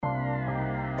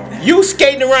You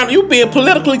skating around, you being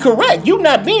politically correct. You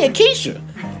not being Kisha.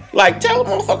 Like, tell the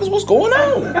motherfuckers what's going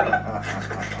on.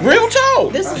 Real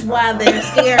talk. This is why they're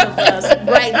scared of us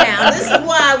right now. This is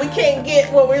why we can't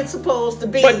get what we're supposed to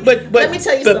be. But let me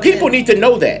tell you but something. people need to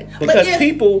know that. Because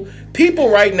people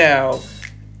right now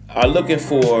are looking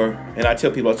for, and I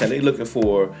tell people all the time, they're looking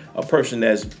for a person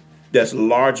that's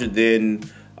larger than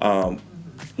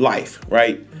life,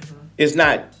 right? It's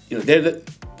not, they're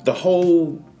the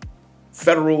whole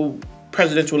federal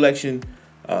presidential election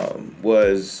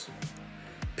was...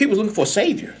 People looking for a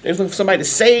savior. They was looking for somebody to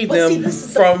save them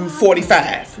from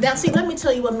 45. Now, see, let me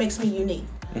tell you what makes me unique.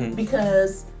 Mm-hmm.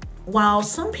 Because while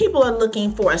some people are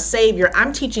looking for a savior,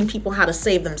 I'm teaching people how to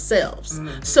save themselves.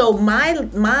 Mm-hmm. So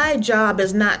my job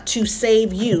is not to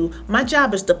save you. My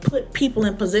job is to put people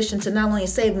in position to not only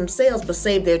save themselves, but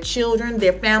save their children,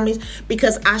 their families.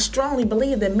 Because I strongly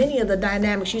believe that many of the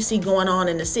dynamics you see going on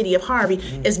in the city of Harvey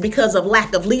is because of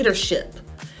lack of leadership.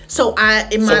 So now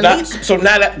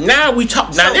we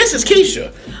talk. Now this is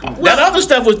Kisha. That other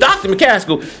stuff was Dr.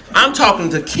 McCaskill. I'm talking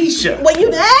to Kisha. Well,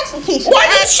 you asked for Kisha. Why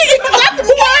did she get Dr.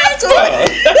 McCaskill?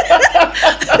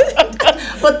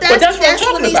 But that's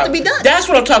what needs to be done. That's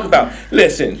what I'm talking about.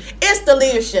 Listen, it's the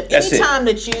leadership. Anytime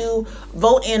that you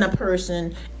vote in a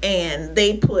person and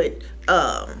they put,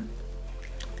 I'll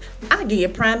give you a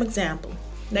prime example.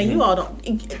 Now you all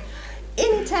don't.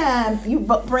 Anytime you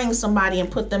bring somebody and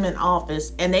put them in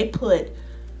office and they put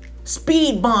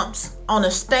speed bumps on the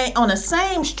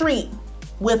same street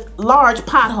with large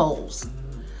potholes,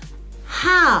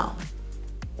 how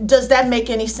does that make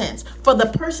any sense? For the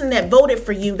person that voted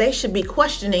for you, they should be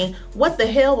questioning, what the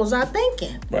hell was I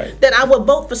thinking? Right. That I would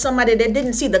vote for somebody that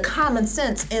didn't see the common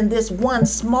sense in this one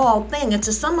small thing. And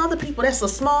to some other people, that's a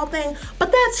small thing,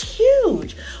 but that's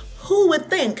huge. Who would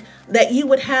think that you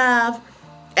would have,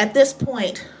 at this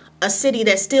point, a city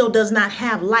that still does not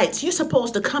have lights? You're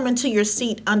supposed to come into your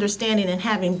seat understanding and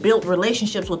having built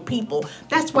relationships with people.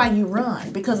 That's why you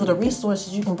run, because of the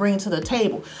resources you can bring to the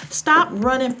table. Stop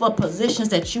running for positions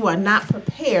that you are not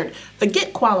prepared.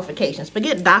 Forget qualifications.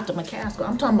 Forget Dr. McCaskill.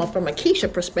 I'm talking about from a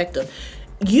Kisha perspective.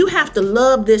 You have to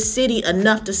love this city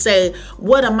enough to say,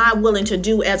 what am I willing to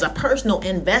do as a personal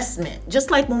investment?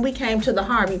 Just like when we came to the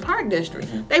Harvey Park District,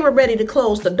 they were ready to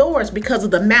close the doors because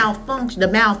of the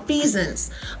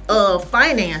malfeasance of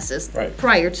finances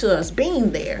prior to us being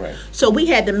there. Right. So we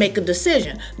had to make a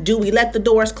decision. Do we let the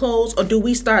doors close, or do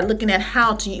we start looking at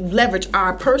how to leverage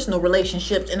our personal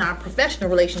relationships and our professional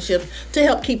relationships to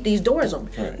help keep these doors open?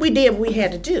 Right. We did what we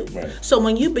had to do. Right. So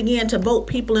when you begin to vote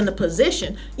people in the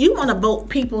position, you want to vote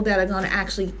people that are going to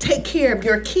actually take care of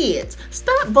your kids.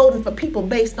 Stop voting for people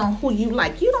based on who you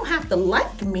like. You don't have to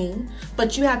like me,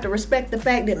 but you have to respect the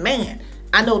fact that, man,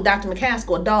 I know Dr.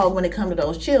 McCaskill a dog when it comes to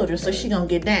those children, so she gonna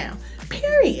get down.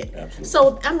 Period. Absolutely.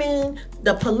 So I mean,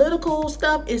 the political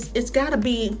stuff it's got to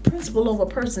be principle over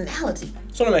personality.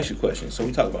 So let me ask you a question. So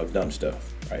we talk about dumb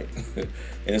stuff, right? And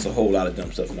there's a whole lot of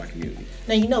dumb stuff in my community.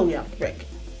 Now you know we off the break.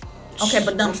 Okay,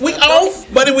 but dumb stuff. We off,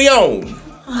 but we own.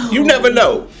 You never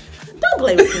know. Don't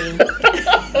play with me.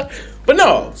 But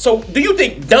no, so do you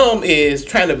think dumb is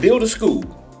trying to build a school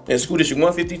in School District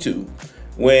 152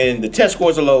 when the test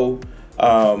scores are low,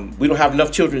 we don't have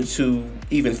enough children to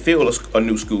even fill a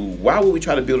new school? Why would we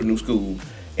try to build a new school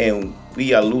and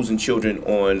we are losing children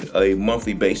on a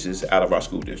monthly basis out of our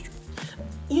school district?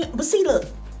 Yeah, but see, look,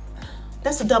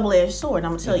 that's a double-edged sword, and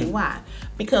I'm going to tell you why.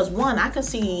 Because one, I can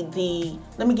see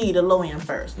let me give you the low end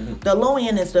first. The low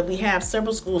end is that we have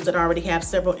several schools that already have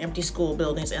several empty school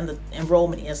buildings and the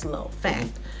enrollment is low.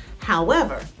 Fact.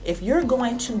 However, if you're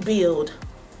going to build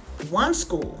one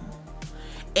school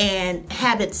and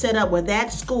have it set up where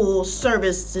that school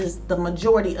services the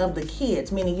majority of the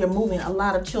kids, meaning you're moving a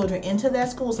lot of children into that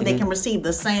school so they can receive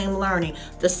the same learning,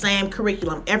 the same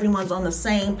curriculum, everyone's on the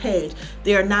same page,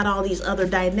 there are not all these other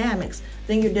dynamics,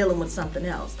 then you're dealing with something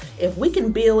else. If we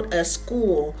can build a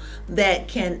school that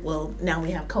can, well, now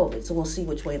we have COVID, so we'll see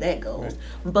which way that goes. Right.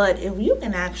 But if you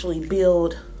can actually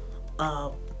build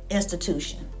an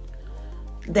institution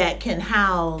that can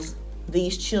house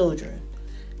these children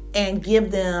and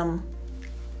give them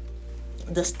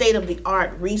the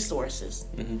state-of-the-art resources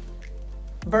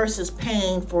versus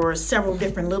paying for several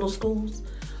different little schools,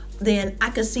 then I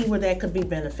could see where that could be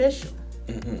beneficial.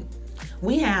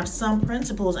 We have some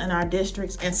principals in our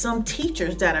districts and some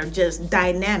teachers that are just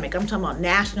dynamic. I'm talking about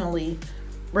nationally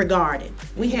regarded.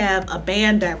 We have a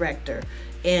band director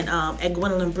at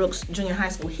Gwendolyn Brooks Junior High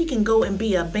School. He can go and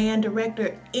be a band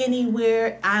director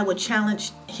anywhere. I would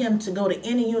challenge him to go to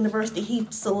any university he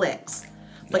selects,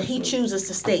 but he chooses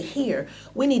to stay here.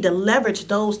 We need to leverage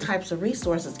those types of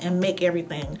resources and make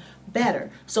everything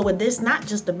better. So it's not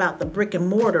just about the brick and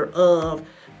mortar of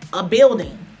a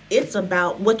building. It's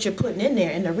about what you're putting in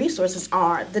there, and the resources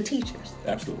are the teachers.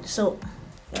 Absolutely. So,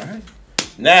 all right.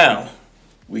 Now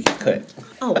we can cut.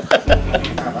 Oh.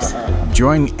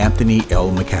 Join Anthony L.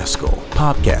 McCaskill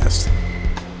podcast.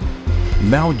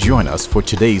 Now join us for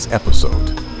today's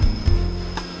episode.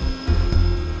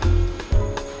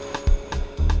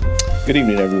 Good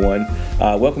evening, everyone.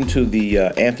 Welcome to the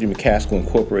Anthony McCaskill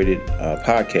Incorporated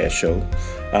podcast show.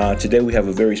 Today we have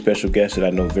a very special guest that I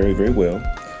know very, very well.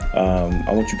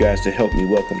 I want you guys to help me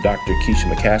welcome Dr.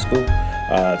 Kisha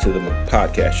McCaskill to the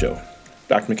podcast show.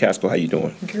 Dr. McCaskill, how you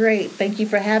doing? Great. Thank you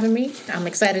for having me. I'm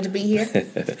excited to be here.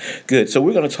 Good. So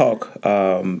we're going to talk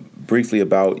briefly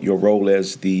about your role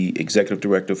as the executive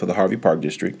director for the Harvey Park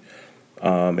District.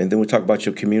 And then we'll talk about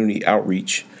your community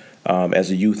outreach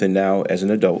as a youth and now as an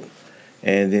adult.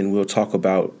 And then we'll talk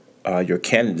about your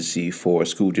candidacy for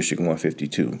School District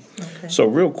 152. Okay. So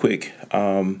real quick,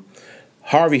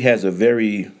 Harvey has a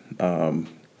very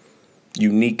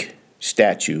unique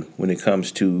statue when it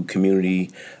comes to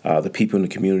community, the people in the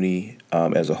community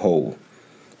as a whole.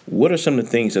 What are some of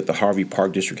the things that the Harvey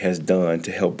Park District has done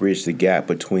to help bridge the gap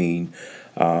between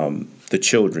the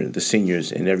children, the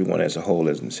seniors, and everyone as a whole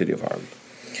as in the city of Harvey?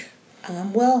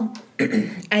 Well,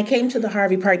 I came to the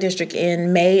Harvey Park District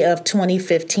in May of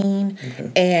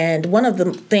 2015, and one of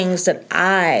the things that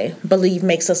I believe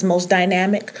makes us most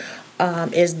dynamic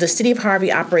is the city of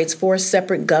Harvey operates 4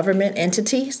 separate government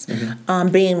entities.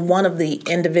 Being one of the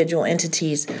individual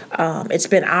entities, it's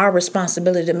been our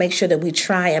responsibility to make sure that we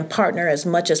try and partner as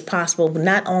much as possible,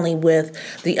 not only with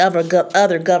the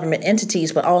other government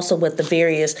entities, but also with the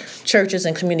various churches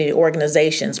and community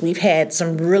organizations. We've had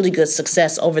some really good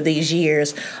success over these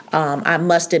years. I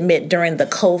must admit, during the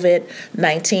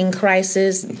COVID-19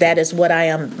 crisis, that is what I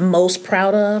am most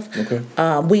proud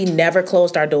of. We never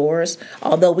closed our doors,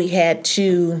 although we had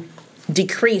to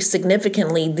decrease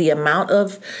significantly the amount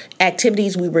of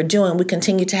activities we were doing. We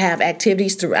continue to have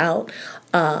activities throughout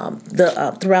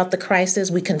the crisis.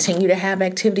 We continue to have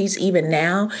activities even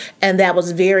now, and that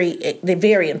was very,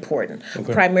 very important.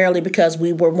 Primarily because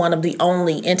we were one of the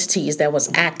only entities that was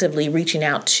actively reaching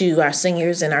out to our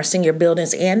seniors in our senior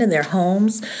buildings and in their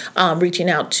homes, reaching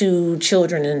out to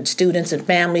children and students and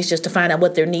families just to find out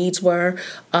what their needs were.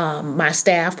 My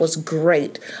staff was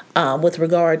great with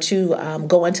regard to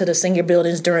going to the senior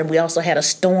buildings we also had a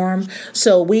storm.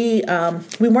 So we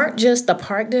weren't just a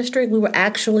park district, we were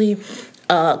actually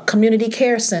community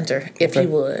care center, if you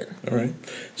would. All right.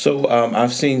 So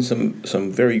I've seen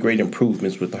some very great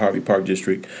improvements with the Harvey Park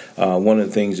District. One of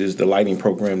the things is the lighting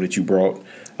program that you brought,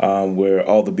 where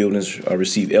all the buildings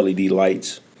receive LED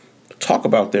lights. Talk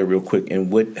about that real quick,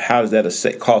 and how is that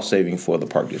a cost saving for the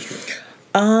Park District?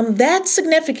 That's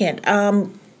significant.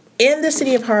 In the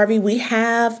city of Harvey, we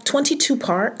have 22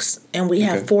 parks, and we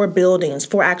have 4 buildings,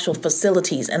 4 actual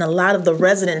facilities. And a lot of the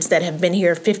residents that have been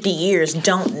here 50 years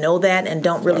don't know that and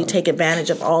don't really take advantage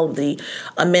of all of the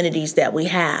amenities that we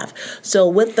have. So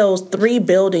with those 3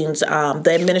 buildings,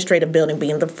 the administrative building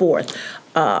being the 4th,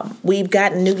 we've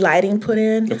gotten new lighting put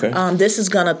in. This is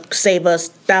going to save us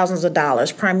thousands of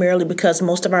dollars, primarily because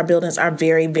most of our buildings are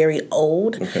very, very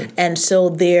old. And so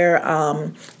the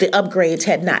upgrades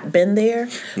had not been there.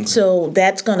 So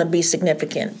that's going to be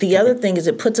significant. The other thing is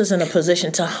it puts us in a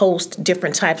position to host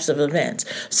different types of events.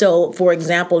 So, for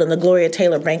example, in the Gloria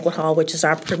Taylor Banquet Hall, which is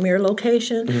our premier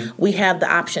location, we have the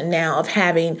option now of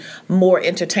having more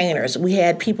entertainers. We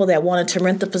had people that wanted to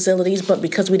rent the facilities, but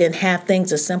because we didn't have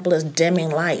things as simple as dimming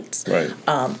lights,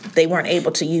 they weren't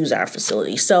able to use our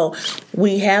facility. So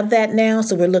we have that now.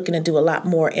 So we're looking to do a lot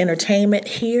more entertainment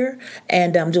here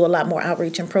and do a lot more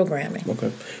outreach and programming.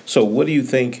 So what do you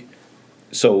think?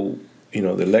 So, the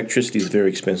electricity is very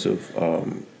expensive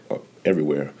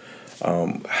everywhere.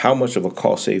 How much of a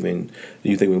cost saving do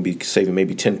you think we'll be saving?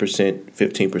 Maybe 10%,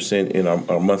 15% in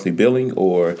our monthly billing,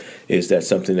 or is that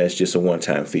something that's just a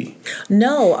one-time fee?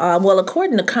 No. Well,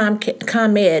 according to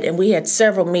ComEd, and we had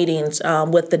several meetings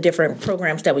with the different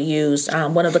programs that we use.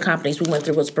 One of the companies we went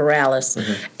through was Borealis.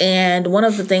 And one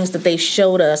of the things that they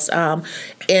showed us,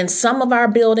 in some of our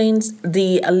buildings,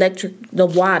 the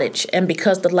wattage, and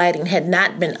because the lighting had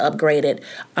not been upgraded,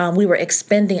 we were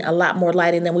expending a lot more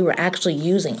lighting than we were actually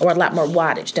using, or a lot more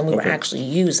wattage than we were actually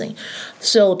using.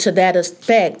 So to that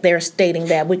effect, they're stating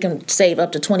that we can save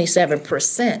up to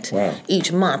 27%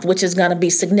 each month, which is going to be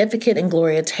significant in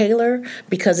Gloria Taylor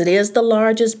because it is the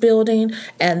largest building.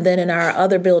 And then in our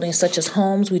other buildings, such as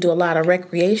homes, we do a lot of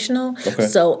recreational.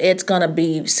 So it's going to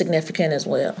be significant as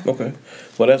well.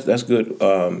 Well, that's good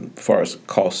as far as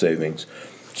cost savings.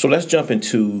 So let's jump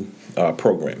into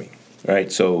programming.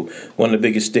 Right. So one of the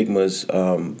biggest stigmas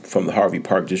from the Harvey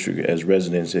Park District as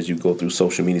residents, as you go through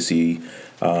social media, see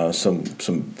some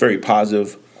very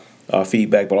positive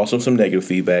feedback, but also some negative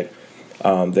feedback,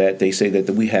 that they say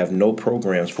that we have no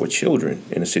programs for children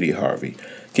in the city of Harvey.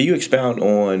 Can you expound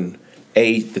on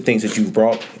A, the things that you've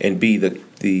brought, and B,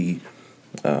 the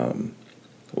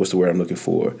what's the word I'm looking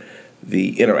for?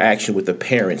 The interaction with the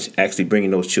parents actually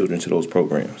bringing those children to those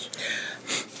programs.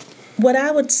 What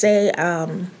I would say,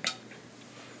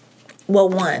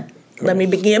 let me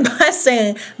begin by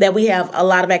saying that we have a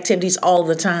lot of activities all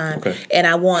the time. Okay. And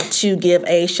I want to give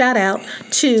a shout out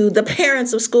to the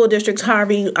parents of school districts,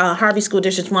 Harvey School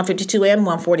Districts 152 and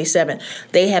 147.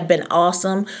 They have been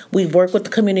awesome. We've worked with the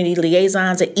community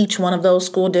liaisons at each one of those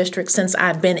school districts since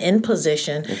I've been in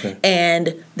position. Okay.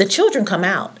 And the children come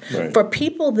out. Right. For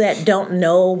people that don't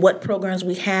know what programs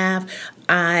we have,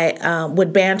 I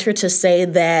would banter to say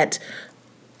that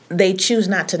they choose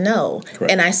not to know.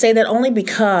 Correct. And I say that only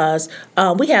because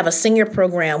we have a senior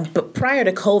program, but prior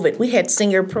to COVID, we had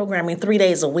senior programming 3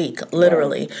 days a week,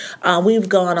 literally. Wow. We've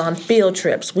gone on field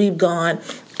trips. We've gone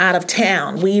out of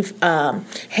town. We've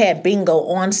had bingo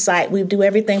on site. We do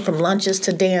everything from lunches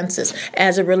to dances.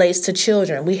 As it relates to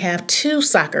children, we have 2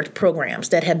 soccer programs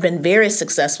that have been very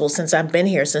successful since I've been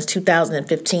here, since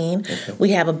 2015. Okay.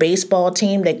 We have a baseball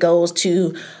team that goes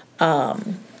to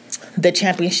the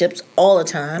championships all the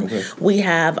time. Okay. We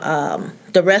have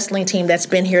the wrestling team that's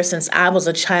been here since I was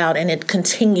a child, and it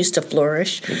continues to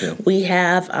flourish. Okay. We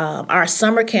have our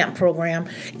summer camp program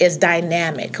is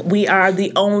dynamic. We are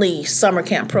the only summer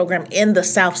camp program in the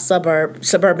south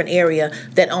suburban area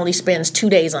that only spends 2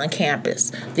 days on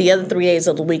campus. The other 3 days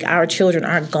of the week, our children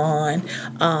are gone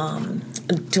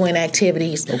doing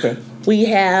activities. Okay. We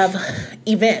have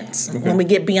events. Okay. When we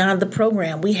get beyond the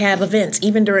program, we have events.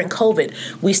 Even during COVID,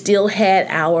 we still had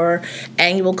our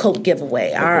annual coat giveaway,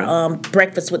 okay. Our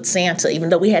breakfast with Santa, even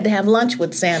though we had to have lunch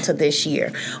with Santa this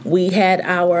year. We had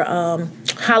our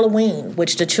Halloween,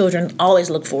 which the children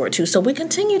always look forward to. So we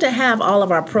continue to have all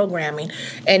of our programming.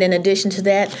 And in addition to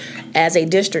that, as a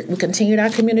district, we continued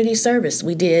our community service.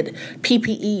 We did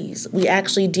PPEs. We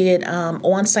actually did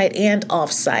on-site and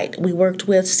off-site. We worked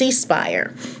with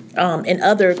C-Spire. And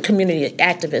other community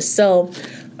activists. So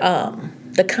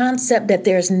the concept that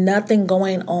there's nothing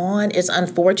going on is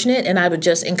unfortunate, and I would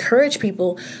just encourage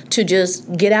people to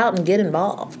just get out and get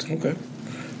involved. Okay.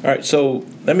 All right, so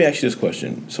let me ask you this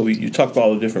question. So you talk about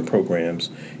all the different programs.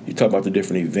 You talk about the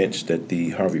different events that the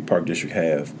Harvey Park District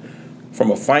have.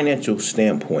 From a financial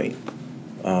standpoint,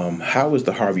 how is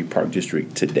the Harvey Park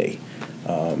District today?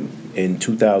 In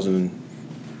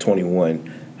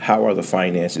 2021, how are the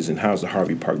finances and how's the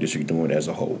Harvey Park District doing as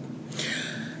a whole?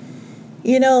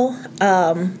 You know,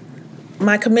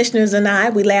 my commissioners and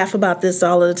I, we laugh about this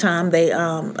all the time. They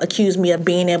accuse me of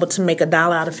being able to make $1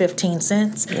 out of 15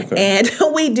 cents. Okay. And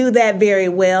we do that very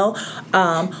well.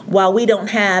 While we don't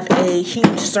have a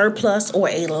huge surplus or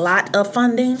a lot of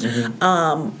funding,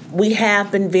 we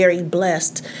have been very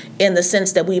blessed in the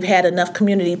sense that we've had enough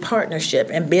community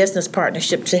partnership and business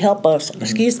partnership to help us,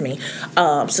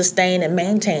 sustain and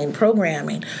maintain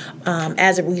programming.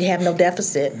 As we have no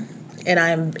deficit. And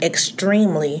I'm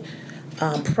extremely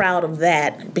proud of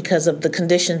that because of the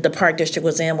condition the Park District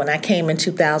was in when I came in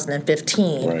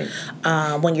 2015. Right.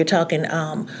 When you're talking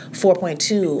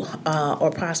 4.2 or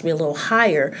possibly a little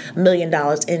higher $1 million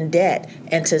in debt,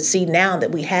 and to see now that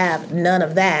we have none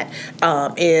of that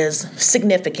is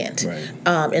significant. Right.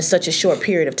 In such a short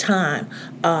period of time.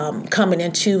 Coming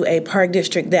into a Park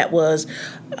District that was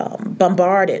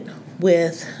bombarded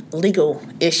with legal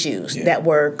issues that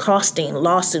were costing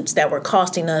lawsuits that were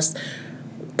costing us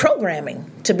programming,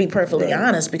 to be perfectly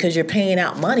honest, because you're paying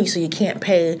out money so you can't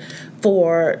pay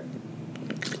for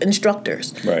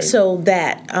instructors. Right. So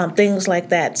that things like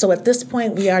that. So at this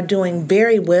point, we are doing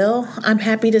very well. I'm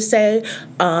happy to say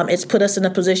it's put us in a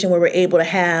position where we're able to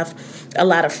have a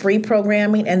lot of free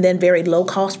programming and then very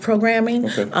low-cost programming.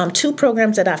 Okay. 2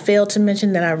 programs that I failed to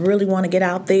mention that I really want to get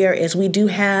out there is we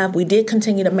did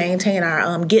continue to maintain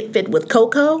our Get Fit with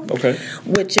Coco,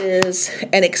 which is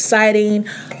an exciting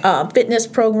fitness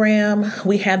program.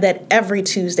 We have that every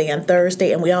Tuesday and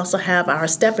Thursday, and we also have our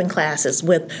stepping classes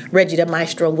with Reggie the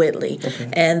Maestro Whitley. Okay.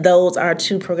 And those are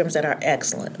 2 programs that are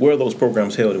excellent. Where are those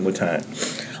programs held and what time?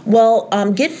 Well,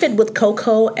 Get Fit with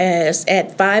Coco is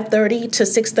at 5:30 to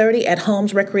 6:30 at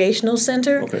Holmes Recreational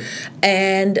Center. Okay.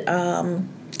 And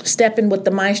Stepping with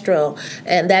the Maestro,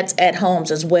 and that's at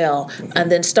Holmes as well. Okay.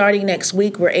 And then starting next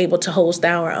week, we're able to host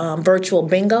our virtual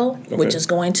bingo, which is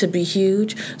going to be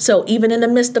huge. So even in the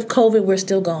midst of COVID, we're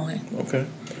still going. Okay.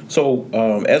 So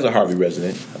as a Harvey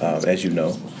resident, as you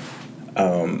know,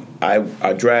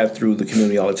 I drive through the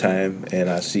community all the time, and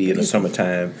I see in the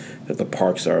summertime that the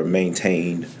parks are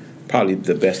maintained, probably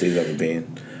the best they've ever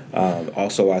been.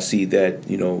 Also, I see that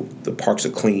the parks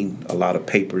are clean. A lot of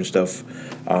paper and stuff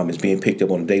is being picked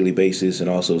up on a daily basis, and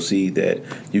also see that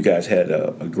you guys had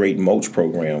a great mulch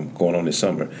program going on this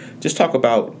summer. Just talk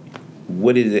about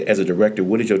what is it as a director.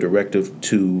 What is your directive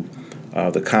to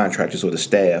the contractors or the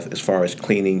staff as far as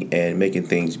cleaning and making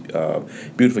things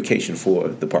beautification for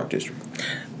the park district?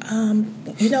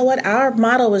 You know what? Our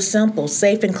motto is simple: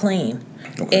 safe and clean.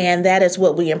 Okay. And that is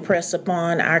what we impress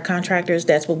upon our contractors.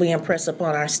 That's what we impress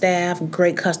upon our staff.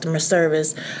 Great customer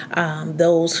service.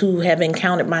 Those who have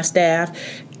encountered my staff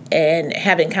and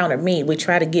have encountered me, we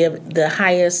try to give the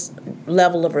highest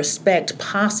level of respect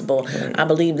possible. Right. I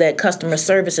believe that customer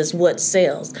service is what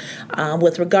sells.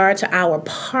 With regard to our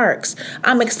parks,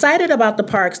 I'm excited about the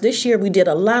parks. This year we did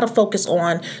a lot of focus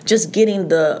on just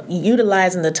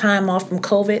utilizing the time off from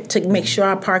COVID to make sure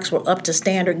our parks were up to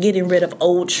standard, getting rid of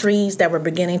old trees that were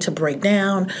beginning to break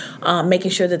down,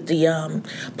 making sure that the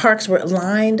parks were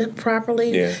lined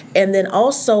properly, and then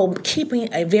also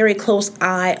keeping a very close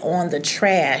eye on the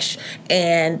trash.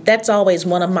 And that's always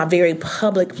one of my very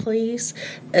public pleas,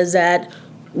 is that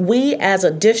we as a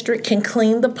district can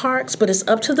clean the parks, but it's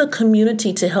up to the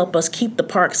community to help us keep the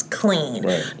parks clean.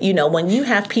 Right. When you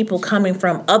have people coming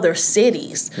from other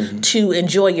cities to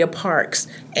enjoy your parks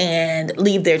and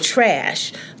leave their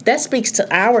trash, that speaks to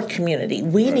our community.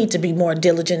 We need to be more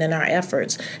diligent in our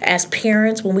efforts. As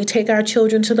parents, when we take our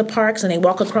children to the parks and they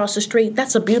walk across the street,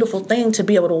 that's a beautiful thing to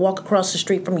be able to walk across the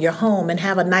street from your home and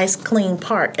have a nice, clean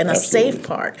park and a safe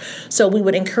park. So we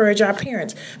would encourage our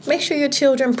parents, make sure your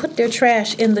children put their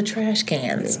trash in the trash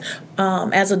cans.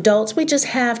 As adults, we just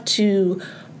have to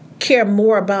care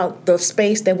more about the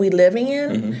space that we're living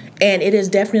in, and it is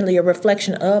definitely a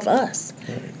reflection of us.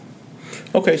 Right.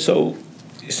 Okay, so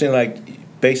it seems like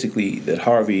basically that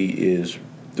Harvey is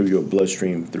through your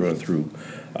bloodstream through and through.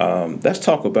 Let's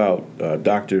talk about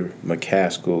Dr.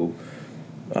 McCaskill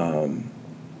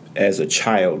as a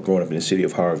child growing up in the city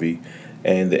of Harvey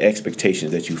and the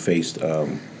expectations that you faced,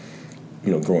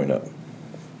 growing up.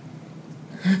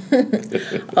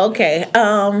 Okay.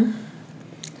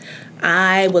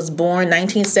 I was born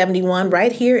 1971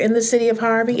 right here in the city of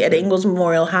Harvey at Ingalls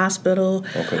Memorial Hospital.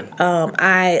 Okay.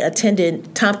 I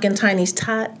attended Tompkins Tiny's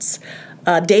Tots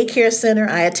daycare center.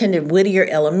 I attended Whittier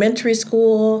Elementary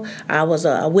School. I was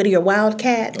a Whittier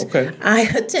Wildcat. Okay. I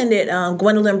attended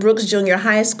Gwendolyn Brooks Junior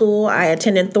High School. I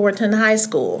attended Thornton High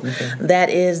School. Okay.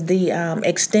 That is the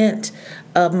extent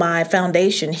of my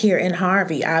foundation here in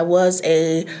Harvey. I was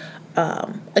a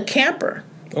camper.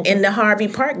 Okay. In the Harvey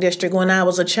Park District when I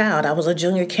was a child. I was a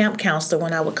junior camp counselor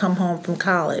when I would come home from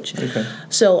college. Okay.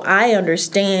 So I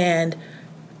understand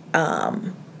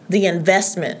the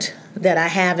investment that I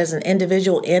have as an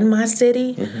individual in my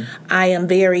city. I am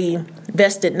very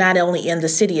vested not only in the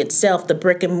city itself, the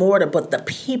brick and mortar, but the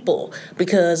people.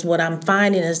 Because what I'm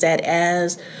finding is that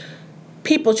as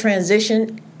people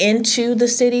transition into the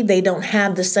city, they don't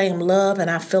have the same love,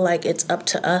 and I feel like it's up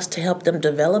to us to help them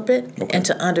develop it and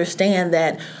to understand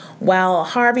that while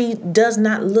Harvey does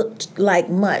not look like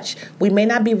much, we may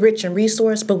not be rich in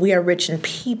resource, but we are rich in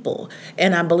people.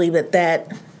 And I believe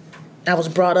that I was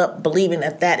brought up believing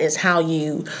that is how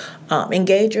you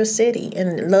engage your city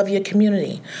and love your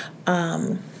community.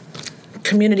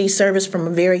 Community service from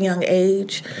a very young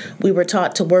age. We were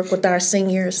taught to work with our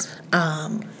seniors.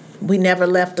 We never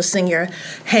left the senior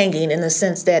hanging in the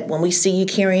sense that when we see you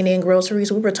carrying in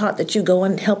groceries, we were taught that you go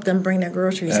and help them bring their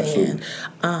groceries in.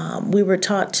 We were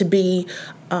taught to be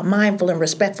mindful and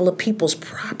respectful of people's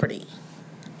property.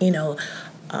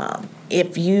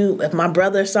 If my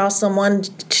brother saw someone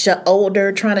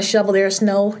older trying to shovel their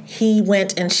snow, he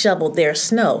went and shoveled their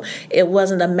snow. It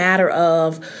wasn't a matter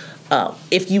of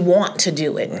if you want to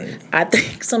do it. Right. I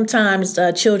think sometimes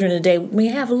children today may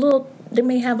have a little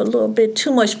bit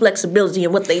too much flexibility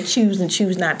in what they choose and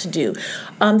choose not to do.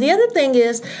 The other thing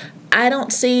is,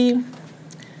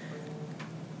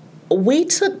 we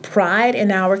took pride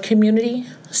in our community.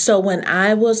 So when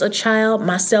I was a child,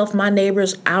 myself, my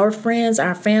neighbors, our friends,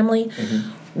 our family,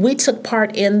 we took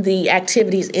part in the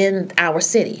activities in our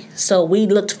city. So we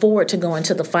looked forward to going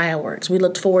to the fireworks. We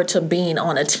looked forward to being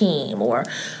on a team. Or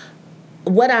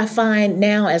what I find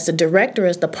now as the director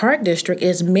of the Park District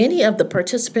is many of the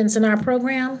participants in our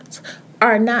programs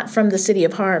are not from the city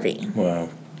of Harvey. Wow.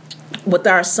 With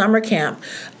our summer camp,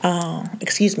 we've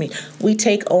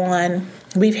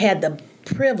had the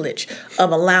privilege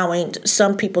of allowing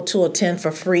some people to attend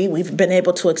for free. We've been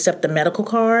able to accept the medical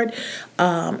card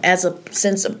as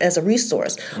a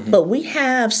resource. But we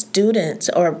have students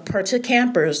or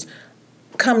campers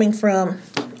coming from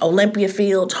Olympia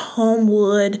Fields,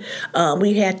 Homewood.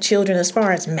 We had children as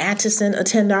far as Matheson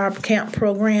attend our camp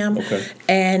program. Okay.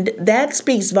 And that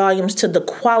speaks volumes to the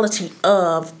quality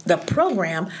of the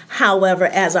program. However,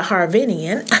 as a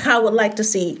Harvinian, I would like to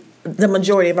see the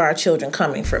majority of our children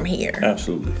coming from here.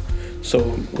 Absolutely. So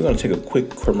we're going to take a quick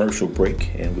commercial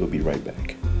break, and we'll be right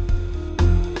back.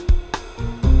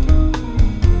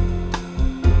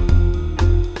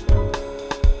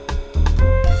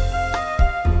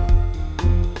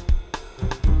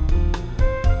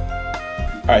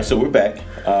 All right, so we're back.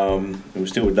 We're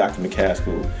still with Dr.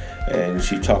 McCaskill, and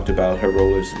she talked about her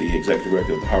role as the executive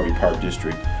director of the Harvey Park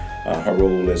District, her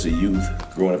role as a youth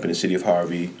growing up in the city of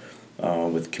Harvey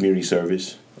with community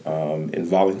service, and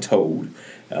voluntold.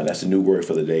 That's a new word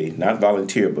for the day. Not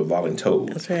volunteer, but voluntold.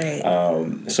 That's right.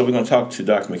 So we're going to talk to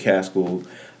Dr. McCaskill.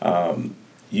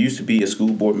 You used to be a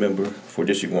school board member for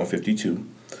District 152.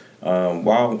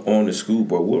 While on the school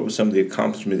board, what were some of the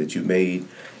accomplishments that you made,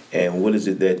 and what is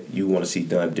it that you want to see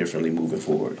done differently moving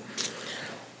forward?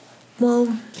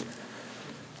 Well,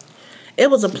 it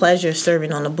was a pleasure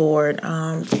serving on the board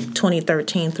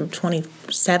 2013 through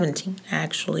 2017,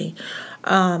 actually.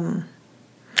 I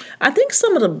think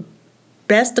some of the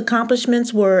best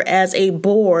accomplishments were, as a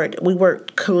board, we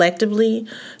worked collectively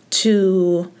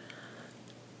to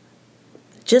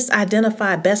just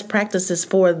identify best practices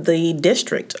for the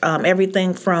district.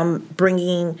 Everything from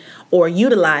bringing or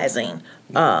utilizing,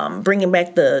 bringing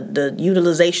back the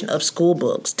utilization of school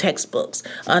books, textbooks,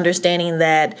 understanding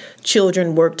that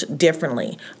children worked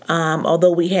differently.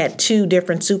 Although we had 2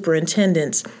 different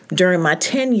superintendents during my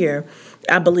tenure,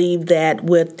 I believe that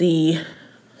with the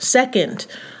second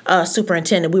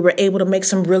superintendent, we were able to make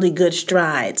some really good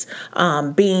strides,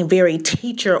 being very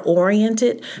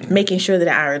teacher-oriented, making sure that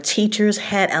our teachers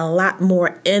had a lot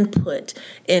more input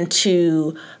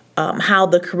into how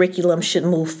the curriculum should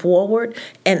move forward,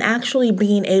 and actually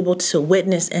being able to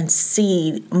witness and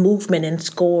see movement in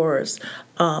scores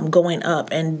going up,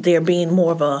 and there being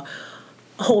more of a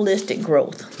holistic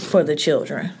growth for the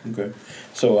children. Okay.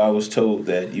 So I was told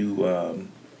that you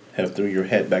have threw your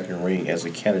hat back in the ring as a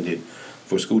candidate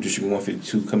for School District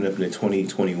 152 coming up in the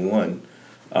 2021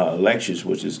 elections,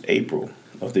 which is April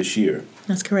of this year.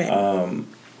 That's correct.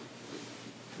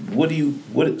 What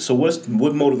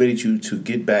motivated you to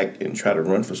get back and try to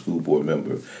run for school board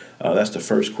member? That's the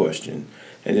first question.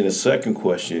 And then the second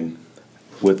question,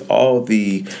 with all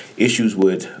the issues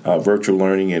with virtual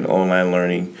learning and online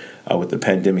learning with the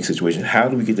pandemic situation, how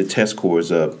do we get the test scores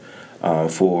up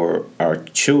for our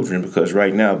children? Because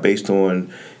right now, based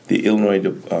on the Illinois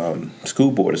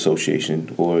School Board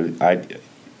Association, or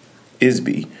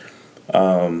ISB,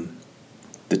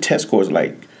 the test scores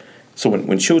so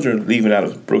when children are leaving out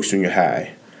of Brooks Junior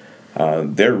High,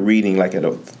 they're reading like at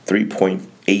a 3.8,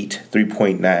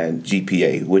 3.9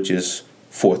 GPA, which is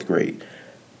 4th grade.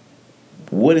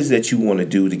 What is that you want to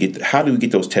do to how do we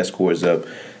get those test scores up?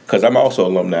 Because I'm also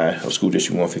an alumni of School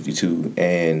District 152,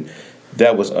 and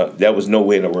that was no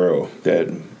way in the world that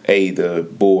the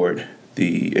board,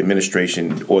 the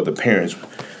administration, or the parents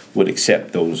would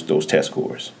accept those test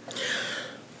scores.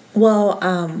 Well,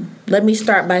 let me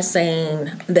start by saying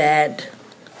that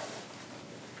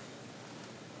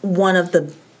one of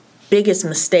the biggest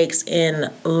mistakes in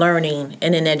learning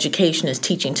and in education is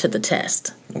teaching to the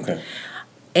test. Okay.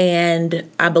 And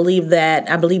I believe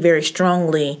very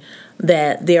strongly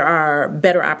that there are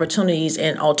better opportunities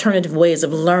and alternative ways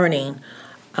of learning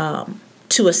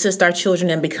to assist our children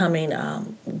in becoming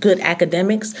good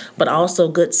academics, but also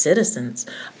good citizens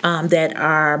that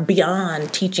are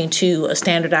beyond teaching to a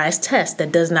standardized test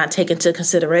that does not take into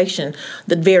consideration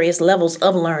the various levels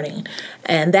of learning.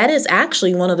 And that is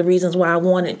actually one of the reasons why I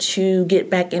wanted to get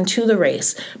back into the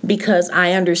race, because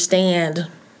I understand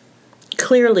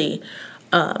clearly,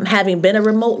 having been a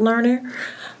remote learner,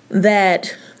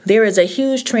 that there is a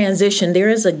huge transition, there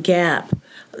is a gap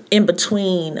in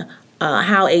between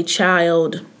how a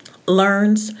child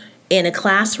learns in a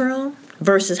classroom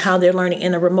versus how they're learning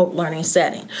in a remote learning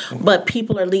setting. But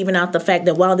people are leaving out the fact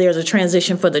that while there's a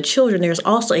transition for the children, there's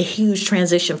also a huge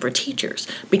transition for teachers,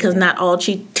 because not all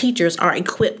teachers are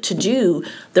equipped to do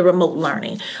the remote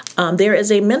learning. There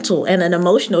is a mental and an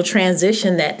emotional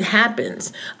transition that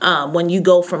happens when you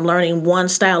go from learning one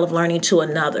style of learning to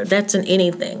another. That's in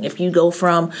anything. If you go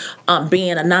from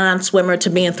being a non-swimmer to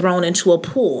being thrown into a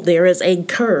pool, there is a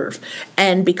curve.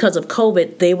 And because of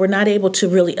COVID, they were not able to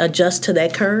really adjust to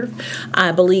that curve.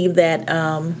 I believe that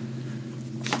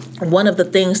one of the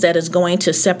things that is going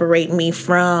to separate me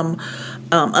from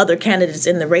other candidates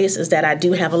in the race is that I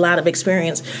do have a lot of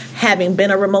experience having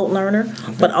been a remote learner,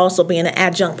 but also being an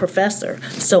adjunct professor.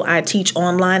 So I teach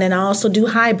online and I also do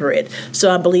hybrid. So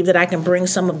I believe that I can bring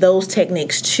some of those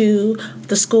techniques to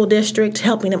the school district,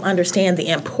 helping them understand the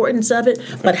importance of it,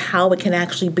 but how it can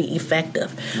actually be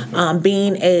effective.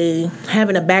 Having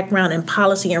a background in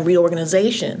policy and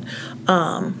reorganization,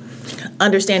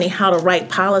 understanding how to write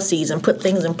policies and put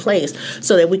things in place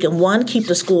so that we can, one, keep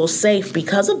the schools safe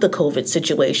because of the COVID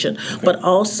situation, but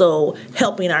also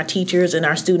helping our teachers and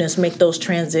our students make those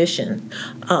transitions,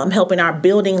 helping our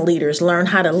building leaders learn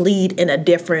how to lead in a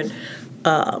different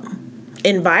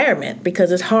environment,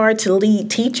 because it's hard to lead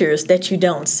teachers that you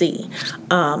don't see.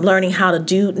 Learning how to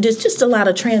do, there's just a lot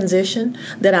of transition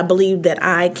that I believe that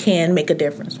I can make a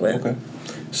difference with. Okay.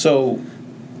 So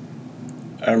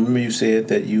I remember you said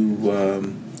that you are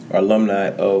alumni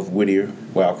of Whittier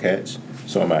Wildcats.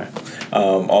 So am I.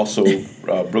 Also,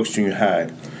 Brooks Junior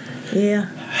High. Yeah.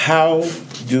 How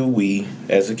do we,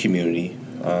 as a community,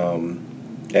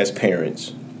 as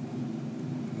parents,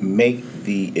 make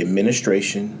the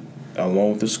administration,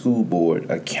 along with the school board,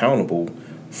 accountable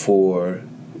for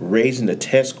raising the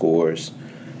test scores,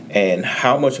 and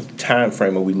how much of a time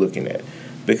frame are we looking at?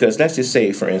 Because let's just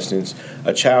say, for instance,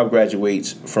 a child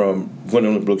graduates from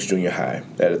Gwendolyn Brooks Junior High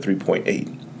at a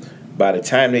 3.8. By the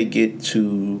time they get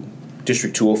to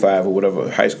District 205 or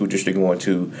whatever high school district you're going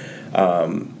to,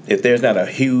 if there's not a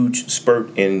huge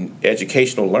spurt in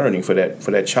educational learning for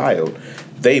that child,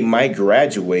 they might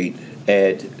graduate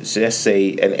at, let's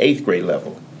say, an 8th grade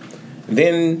level.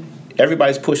 Then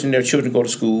everybody's pushing their children to go to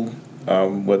school,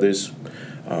 whether it's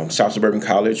South Suburban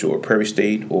College or Prairie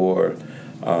State or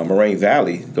Moraine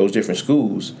Valley, those different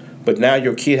schools. But now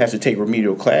your kid has to take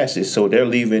remedial classes, so they're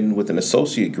leaving with an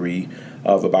associate degree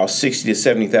of about $60,000 to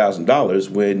 $70,000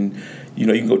 when you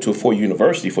can go to a 4-year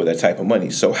university for that type of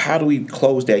money. So how do we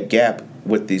close that gap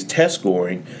with these test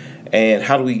scoring, and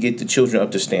how do we get the children up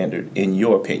to standard, in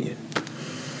your opinion?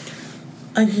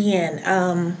 Again,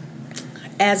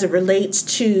 as it relates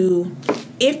to,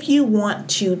 if you want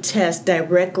to test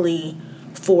directly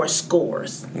for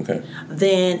scores,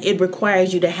 then it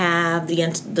requires you to have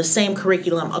the same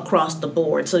curriculum across the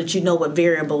board so that you know what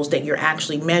variables that you're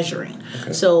actually measuring.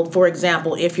 So, for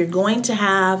example, if you're going to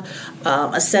have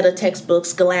a set of textbooks,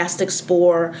 scholastics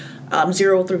for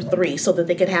 0 through 3, so that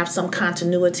they could have some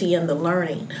continuity in the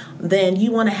learning, then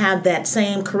you want to have that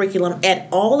same curriculum at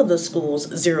all of the schools,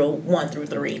 0, 1 through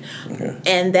 3.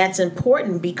 And that's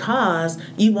important because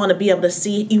you want to be able to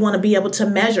see, you want to be able to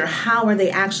measure how are they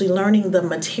actually learning the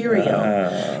material.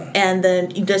 And then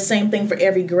the same thing for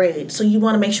every grade. So you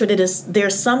want to make sure that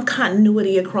there's some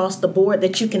continuity across the board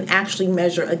that you can actually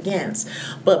measure against.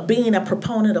 But being a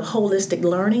proponent of holistic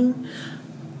learning,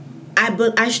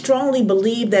 I strongly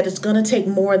believe that it's going to take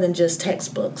more than just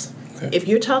textbooks. If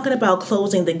you're talking about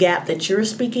closing the gap that you're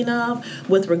speaking of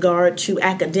with regard to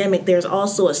academic, there's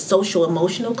also a social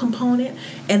emotional component,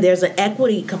 and there's an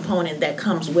equity component that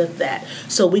comes with that.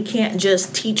 So we can't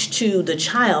just teach to the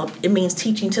child. It means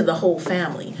teaching to the whole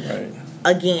family.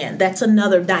 Again, that's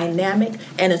another dynamic,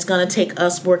 and it's going to take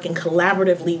us working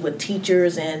collaboratively with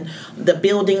teachers and the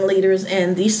building leaders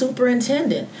and the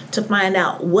superintendent to find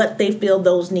out what they feel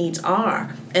those needs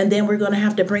are. And then we're going to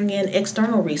have to bring in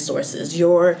external resources,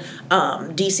 your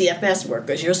DCFS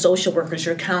workers, your social workers,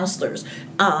 your counselors.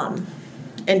 And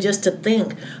just to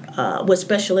think, with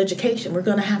special education, we're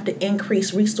going to have to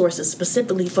increase resources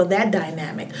specifically for that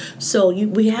dynamic. So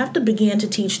we have to begin to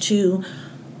teach to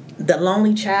the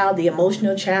lonely child, the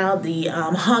emotional child, the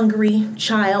hungry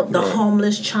child, the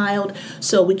homeless child.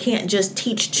 So we can't just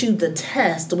teach to the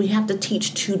test. We have to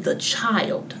teach to the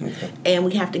child. And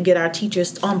we have to get our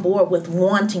teachers on board with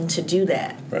wanting to do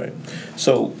that.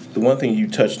 So the one thing you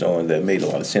touched on that made a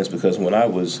lot of sense, because when I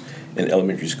was in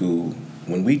elementary school,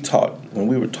 when we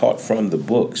were taught from the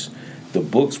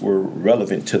books were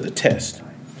relevant to the test.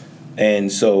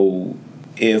 And so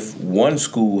if one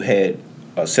school had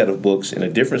a set of books and a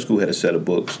different school had a set of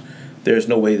books, there's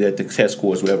no way that the test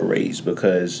scores would ever raise,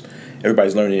 because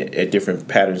everybody's learning at different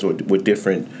patterns or with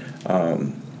different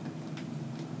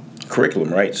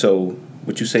curriculum, right? So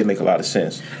what you say make a lot of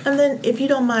sense. And then, if you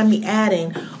don't mind me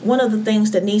adding, one of the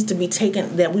things that needs to be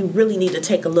taken, that we really need to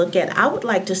take a look at, I would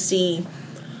like to see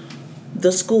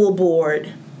the school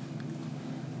board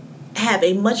have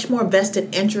a much more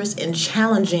vested interest in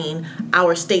challenging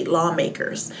our state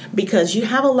lawmakers, because you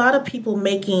have a lot of people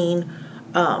making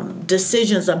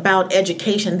decisions about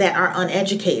education that are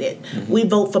uneducated. Mm-hmm. We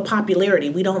vote for popularity.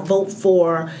 We don't vote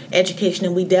for education,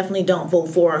 and we definitely don't vote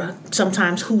for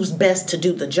sometimes who's best to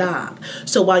do the job.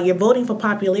 So while you're voting for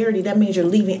popularity, that means you're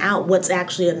leaving out what's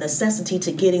actually a necessity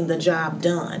to getting the job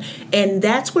done. And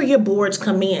that's where your boards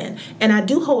come in. And I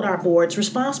do hold our boards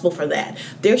responsible for that.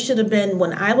 There should have been,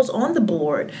 when I was on the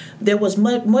board, there was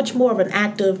much more of an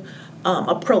active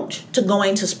approach to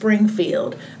going to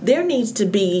Springfield. There needs to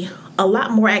be a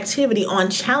lot more activity on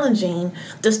challenging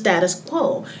the status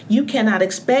quo. You cannot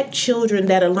expect children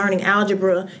that are learning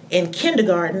algebra in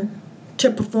kindergarten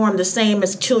to perform the same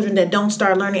as children that don't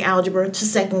start learning algebra to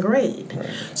second grade. Right.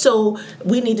 So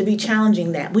we need to be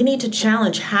challenging that. We need to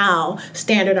challenge how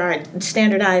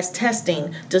standardized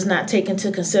testing does not take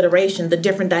into consideration the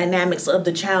different dynamics of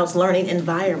the child's learning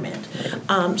environment.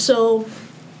 Right. So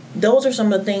those are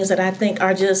some of the things that I think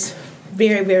are just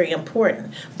very, very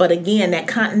important. But again, that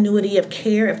continuity of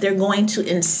care, if they're going to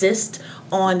insist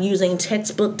on using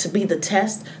textbook to be the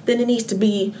test, then it needs to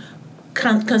be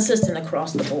consistent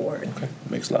across the board. Okay,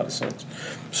 makes a lot of sense.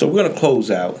 So we're going to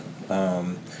close out,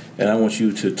 and I want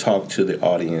you to talk to the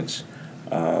audience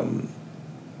on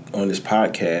this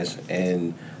podcast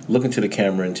and look into the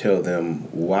camera and tell them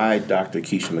why Dr.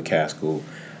 Kisha McCaskill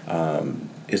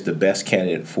is the best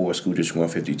candidate for School District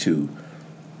 152,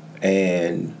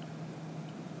 and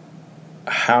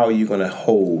how are you going to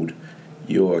hold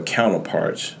your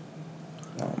counterparts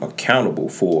accountable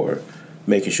for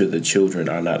making sure the children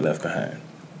are not left behind?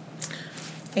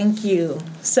 Thank you.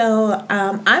 So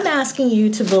I'm asking you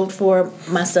to vote for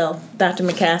myself, Dr.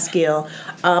 McCaskill.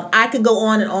 I could go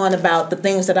on and on about the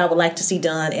things that I would like to see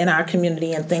done in our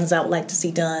community and things I would like to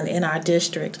see done in our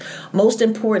district. Most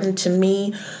important to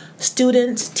me,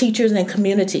 students, teachers, and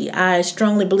community. I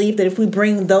strongly believe that if we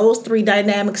bring those three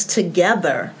dynamics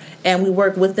together and we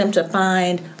work with them to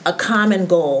find a common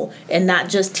goal and not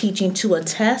just teaching to a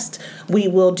test, we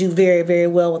will do very, very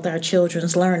well with our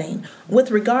children's learning. With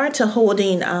regard to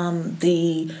holding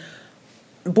the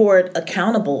board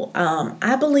accountable,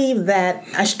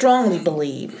 I strongly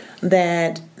believe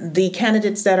that the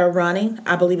candidates that are running,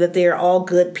 I believe that they are all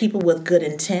good people with good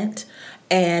intent.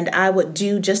 And I would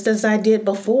do just as I did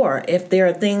before. If there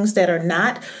are things that are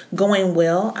not going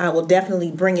well, I will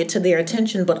definitely bring it to their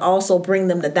attention, but also bring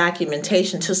them the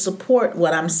documentation to support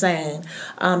what I'm saying,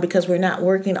 because we're not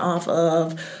working off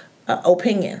of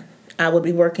opinion. I would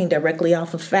be working directly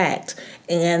off of fact.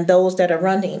 And those that are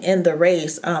running in the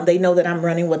race, they know that I'm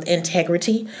running with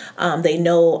integrity. They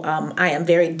know I am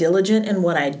very diligent in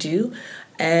what I do.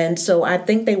 And so I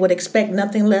think they would expect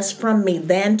nothing less from me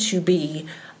than to be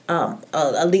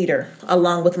a leader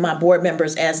along with my board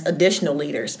members as additional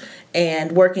leaders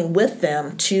and working with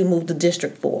them to move the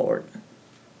district forward.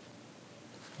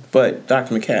 But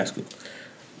Dr. McCaskill,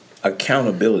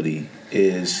 accountability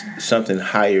is something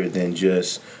higher than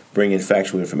just bringing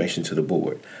factual information to the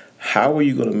board. How are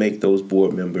you going to make those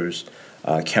board members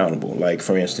accountable? Like,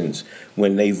 for instance,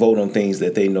 when they vote on things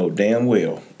that they know damn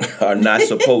well are not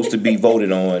supposed to be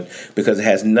voted on because it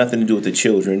has nothing to do with the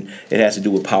children, it has to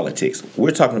do with politics. We're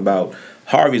talking about,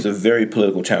 Harvey's a very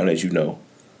political town, as you know.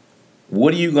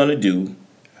 What are you going to do?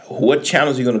 What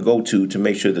channels are you going to go to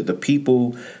make sure that the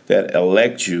people that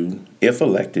elect you, if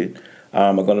elected,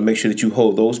 are going to make sure that you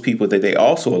hold those people that they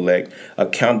also elect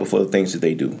accountable for the things that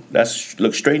they do?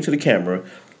 Look straight into the camera.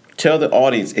 Tell the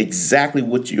audience exactly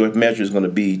what your measure is going to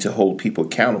be to hold people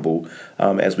accountable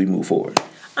as we move forward.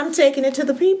 I'm taking it to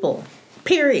the people,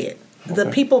 period. Okay.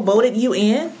 The people voted you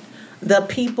in. The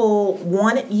people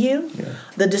wanted you. Yeah.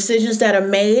 The decisions that are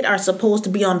made are supposed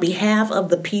to be on behalf of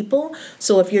the people.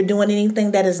 So if you're doing anything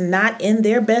that is not in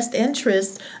their best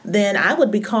interest, then I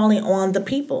would be calling on the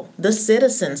people, the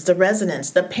citizens, the residents,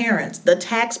 the parents, the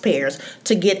taxpayers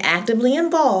to get actively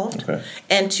involved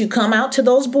and to come out to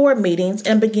those board meetings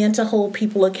and begin to hold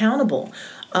people accountable.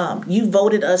 You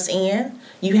voted us in.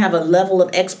 You have a level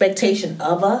of expectation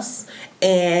of us,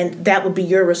 and that would be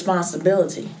your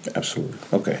responsibility. Absolutely.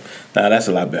 Okay. Now, that's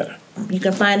a lot better. You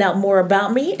can find out more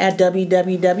about me at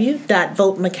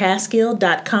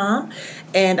www.votemccaskill.com,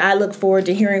 and I look forward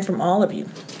to hearing from all of you.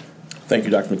 Thank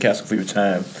you, Dr. McCaskill, for your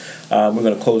time. We're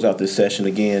going to close out this session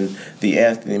again. The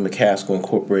Anthony McCaskill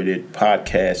Incorporated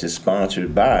podcast is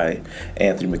sponsored by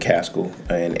Anthony McCaskill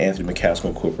and Anthony McCaskill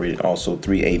Incorporated, also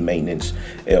 3A Maintenance,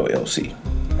 LLC.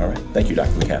 All right. Thank you,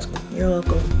 Dr. McCaskill. You're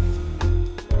welcome.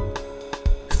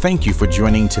 Thank you for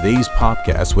joining today's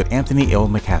podcast with Anthony L.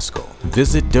 McCaskill.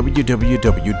 Visit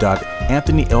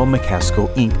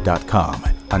www.anthonylmccaskillinc.com.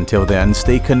 Until then,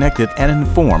 stay connected and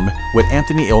informed with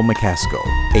Anthony L. McCaskill,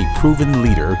 a proven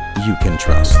leader you can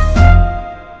trust.